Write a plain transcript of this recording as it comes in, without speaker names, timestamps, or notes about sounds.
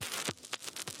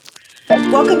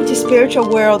Welcome to Spiritual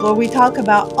World, where we talk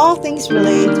about all things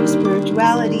related to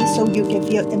spirituality so you can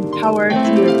feel empowered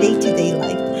in your day-to-day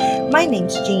life. My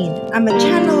name's Jean. I'm a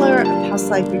channeler, a past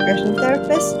life regression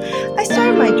therapist. I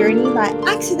started my journey by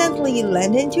accidentally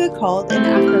landing into a cult, and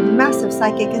after a massive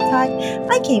psychic attack,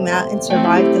 I came out and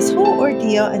survived this whole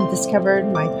ordeal and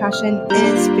discovered my passion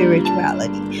in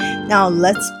spirituality. Now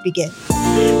let's begin.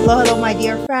 Hello, my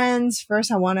dear friends.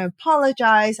 First, I want to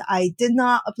apologize. I did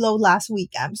not upload last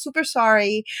week. I'm super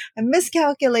sorry. I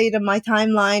miscalculated my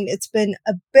timeline. It's been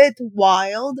a bit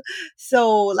wild.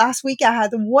 So last week I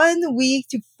had 1 week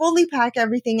to fully pack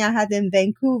everything I had in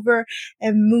Vancouver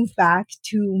and move back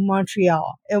to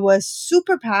Montreal. It was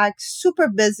super packed, super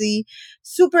busy,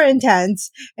 super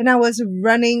intense, and I was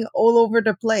running all over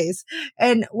the place.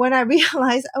 And when I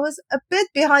realized I was a bit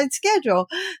behind schedule,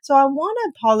 so I want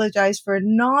to apologize for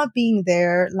not being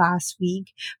there last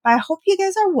week, but I hope you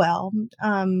guys are well.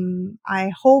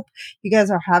 I hope you guys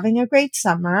are having a great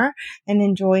summer and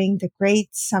enjoying the great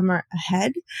summer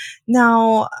ahead.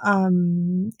 Now,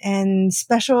 and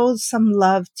special some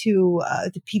love to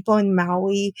the people in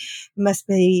Maui. It must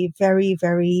be very,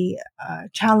 very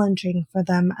challenging for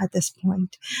them at this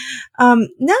point.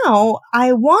 Now,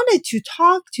 I wanted to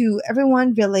talk to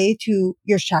everyone related to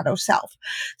your shadow self.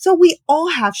 So we all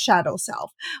have shadow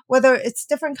self, whether it's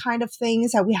different kind of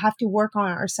things that we have to work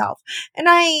on ourselves. And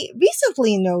I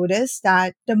recently noticed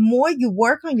that the more you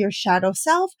work on your shadow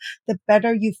self, the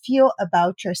better you feel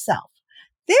about yourself.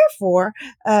 Therefore,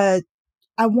 I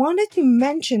wanted to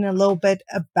mention a little bit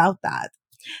about that.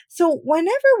 So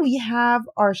whenever we have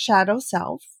our shadow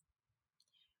self,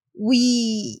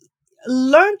 we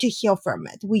learn to heal from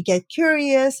it. We get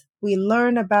curious, we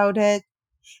learn about it.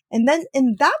 And then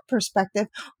in that perspective,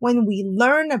 when we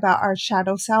learn about our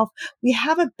shadow self, we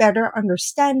have a better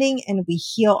understanding and we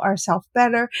heal ourselves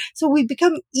better. So we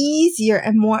become easier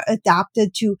and more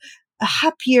adapted to a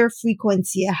happier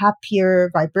frequency, a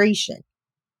happier vibration.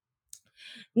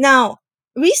 Now,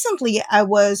 recently I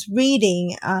was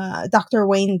reading Dr.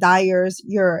 Wayne Dyre's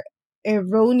Your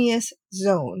Erroneous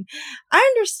Zone. I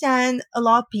understand a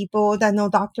lot of people that know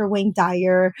Dr. Wayne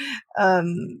Dyre.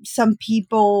 Some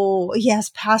people, he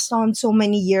has passed on so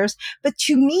many years, but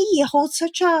to me, he holds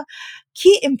such a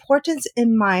key importance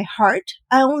in my heart.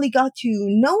 I only got to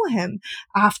know him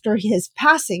after his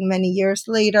passing many years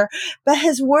later, but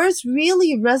his words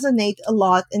really resonate a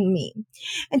lot in me.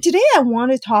 And today I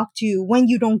want to talk to when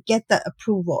you don't get the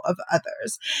approval of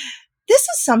others. This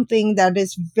is something that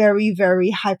is very,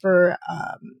 very hyper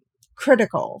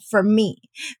critical for me,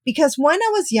 because when I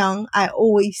was young, I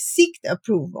always seeked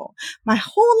approval. My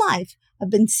whole life,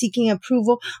 I've been seeking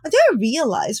approval until I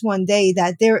realized one day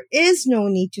that there is no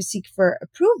need to seek for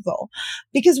approval,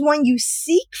 because when you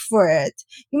seek for it,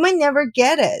 you might never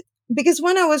get it. Because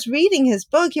when I was reading his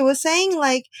book, he was saying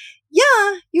like,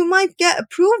 yeah, you might get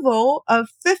approval of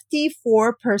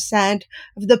 54%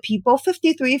 of the people,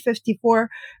 53, 54%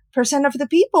 of the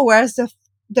people, whereas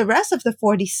the rest of the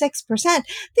 46%, they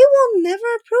will never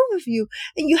approve of you.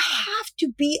 And you have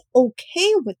to be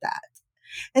okay with that.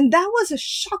 And that was a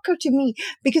shocker to me,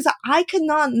 because I could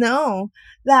not know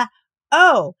that,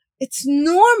 oh, it's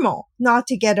normal not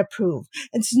to get approved.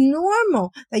 It's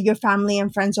normal that your family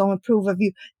and friends don't approve of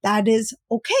you. That is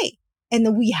okay.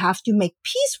 And we have to make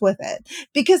peace with it,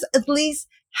 because at least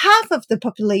half of the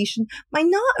population might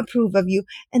not approve of you,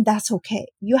 and that's okay.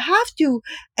 You have to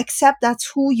accept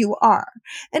that's who you are.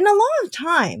 And a lot of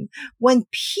time when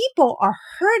people are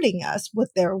hurting us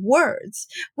with their words,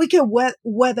 we can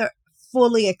whether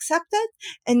fully accept it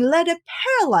and let it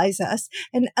paralyze us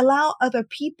and allow other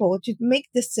people to make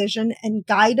decision and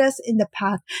guide us in the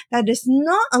path that is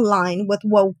not aligned with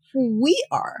who we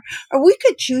are. Or we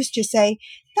could choose to say,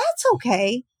 that's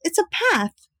okay. It's a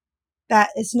path that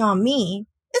is not me.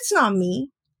 It's not me,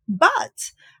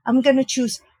 but I'm going to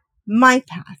choose my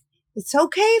path. It's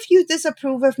okay if you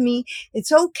disapprove of me.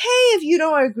 It's okay if you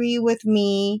don't agree with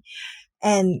me,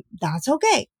 and that's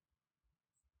okay.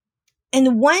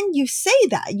 And when you say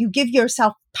that, you give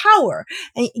yourself power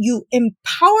and you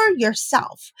empower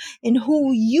yourself in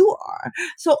who you are.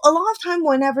 So a lot of time,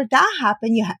 whenever that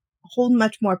happens, you hold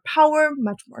much more power,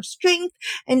 much more strength,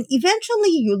 and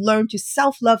eventually you learn to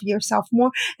self-love yourself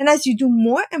more. And as you do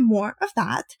more and more of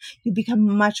that, you become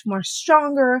much more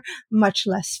stronger, much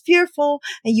less fearful,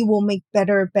 and you will make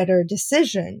better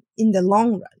decisions in the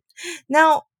long run.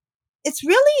 Now, it's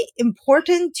really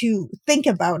important to think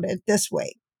about it this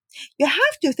way. You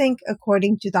have to think,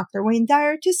 according to Dr. Wayne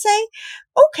Dyre, to say,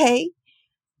 okay,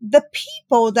 the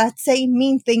people that say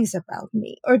mean things about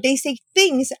me, or they say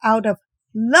things out of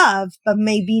love, but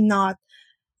maybe not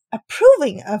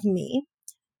approving of me,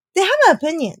 they have an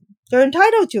opinion. They're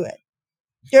entitled to it.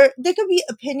 There could be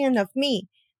opinion of me.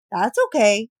 That's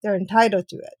okay. They're entitled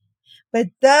to it. But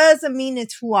doesn't mean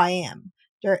it's who I am.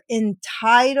 They're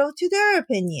entitled to their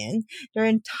opinion. They're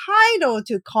entitled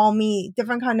to call me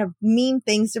different kind of mean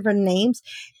things, different names.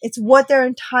 It's what they're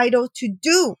entitled to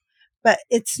do. But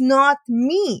it's not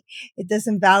me. It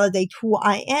doesn't validate who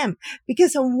I am.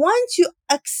 Because once you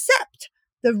accept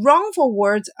the wrongful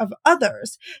words of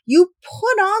others, you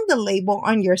put on the label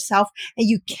on yourself and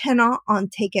you cannot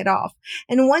untake it off.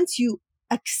 And once you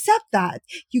accept that,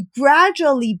 you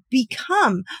gradually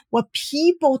become what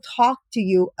people talk to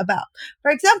you about.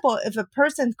 For example, if a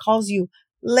person calls you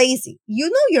lazy, you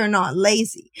know you're not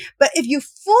lazy. But if you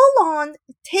full on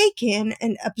take in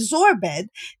and absorb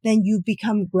it, then you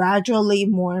become gradually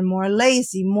more and more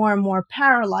lazy, more and more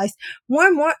paralyzed, more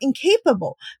and more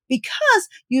incapable because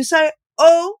you say,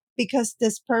 oh, because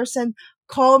this person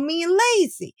called me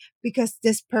lazy, because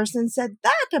this person said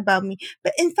that about me.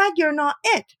 But in fact, you're not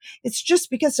it. It's just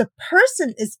because a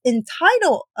person is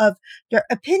entitled of their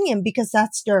opinion because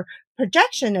that's their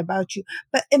projection about you.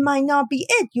 But it might not be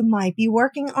it. You might be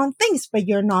working on things, but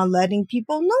you're not letting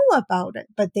people know about it.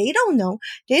 But they don't know.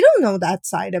 They don't know that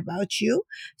side about you.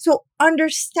 So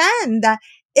understand that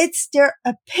it's their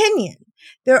opinion,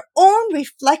 their own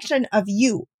reflection of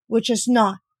you, which is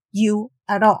not you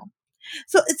at all.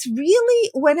 So it's really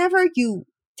whenever you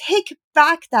take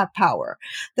back that power,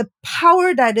 the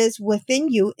power that is within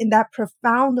you in that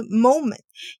profound moment,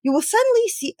 you will suddenly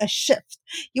see a shift.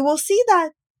 You will see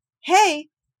that, hey,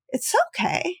 it's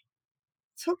okay.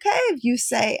 It's okay if you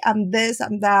say I'm this,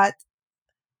 I'm that,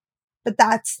 but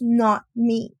that's not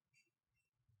me.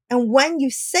 And when you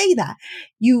say that,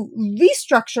 you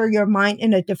restructure your mind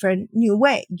in a different new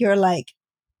way. You're like,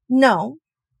 no,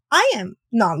 I am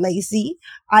not lazy.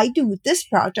 I do this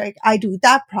project. I do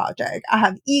that project. I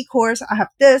have e-course. I have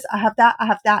this. I have that. I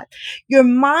have that. Your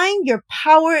mind, your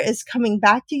power is coming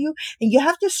back to you and you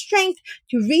have the strength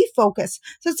to refocus.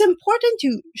 So it's important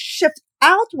to shift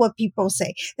out what people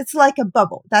say. It's like a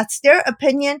bubble. That's their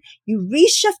opinion. You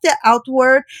reshift it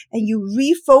outward and you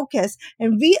refocus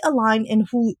and realign in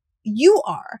who you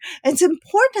are. And it's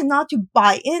important not to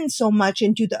buy in so much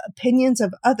into the opinions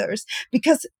of others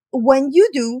because when you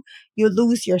do, you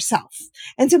lose yourself.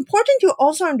 And it's important to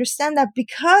also understand that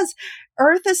because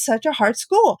Earth is such a hard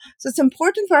school. So it's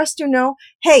important for us to know,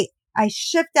 hey, I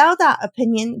shift out that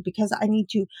opinion because I need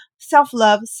to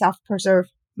self-love, self-preserve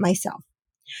myself.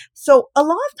 So a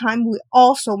lot of time we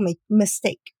also make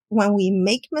mistake. When we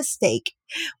make mistake,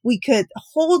 we could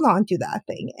hold on to that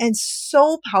thing. And it's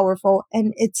so powerful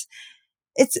and it's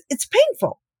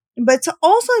painful. But it's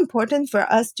also important for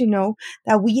us to know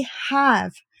that we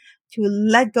have to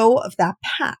let go of that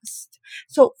past.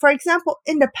 So, for example,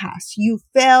 in the past, you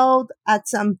failed at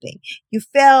something,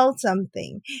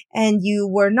 and you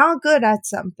were not good at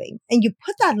something, and you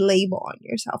put that label on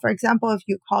yourself. For example, if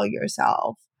you call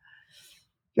yourself,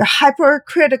 you're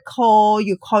hypercritical,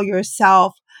 you call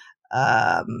yourself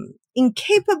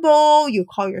incapable, you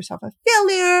call yourself a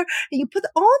failure, and you put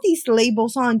all these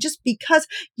labels on just because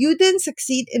you didn't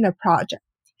succeed in a project.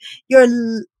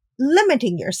 You're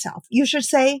limiting yourself. You should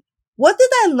say, what did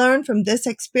I learn from this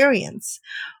experience?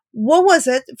 What was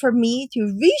it for me to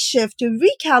reshift, to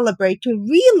recalibrate, to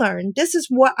relearn? This is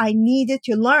what I needed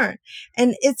to learn.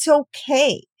 And it's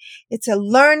okay. It's a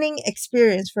learning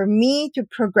experience for me to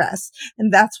progress.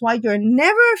 And that's why you're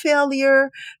never a failure.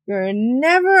 You're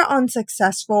never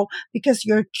unsuccessful because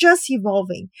you're just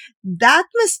evolving. That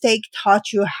mistake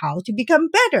taught you how to become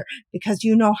better. Because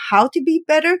you know how to be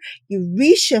better, you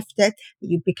reshift it,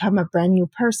 you become a brand new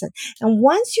person. And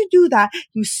once you do that,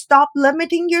 you stop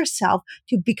limiting yourself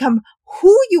to become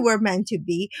who you were meant to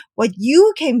be, what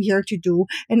you came here to do,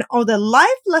 and all the life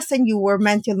lesson you were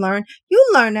meant to learn. You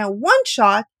learn it one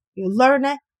shot, you learn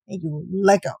it, and you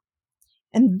let go.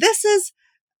 And this is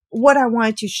what I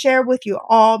wanted to share with you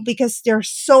all because there are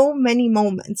so many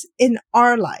moments in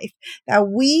our life that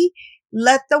we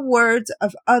let the words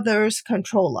of others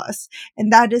control us.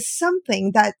 And that is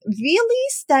something that really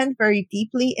stands very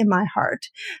deeply in my heart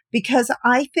because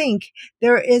I think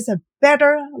there is a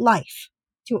better life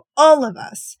to all of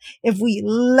us if we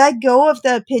let go of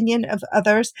the opinion of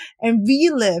others and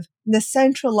relive the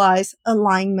centralized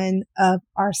alignment of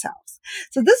ourselves.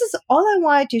 So this is all I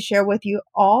wanted to share with you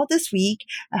all this week.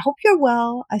 I hope you're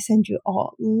well. I send you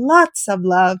all lots of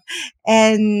love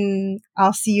and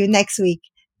I'll see you next week.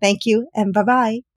 Thank you and bye-bye.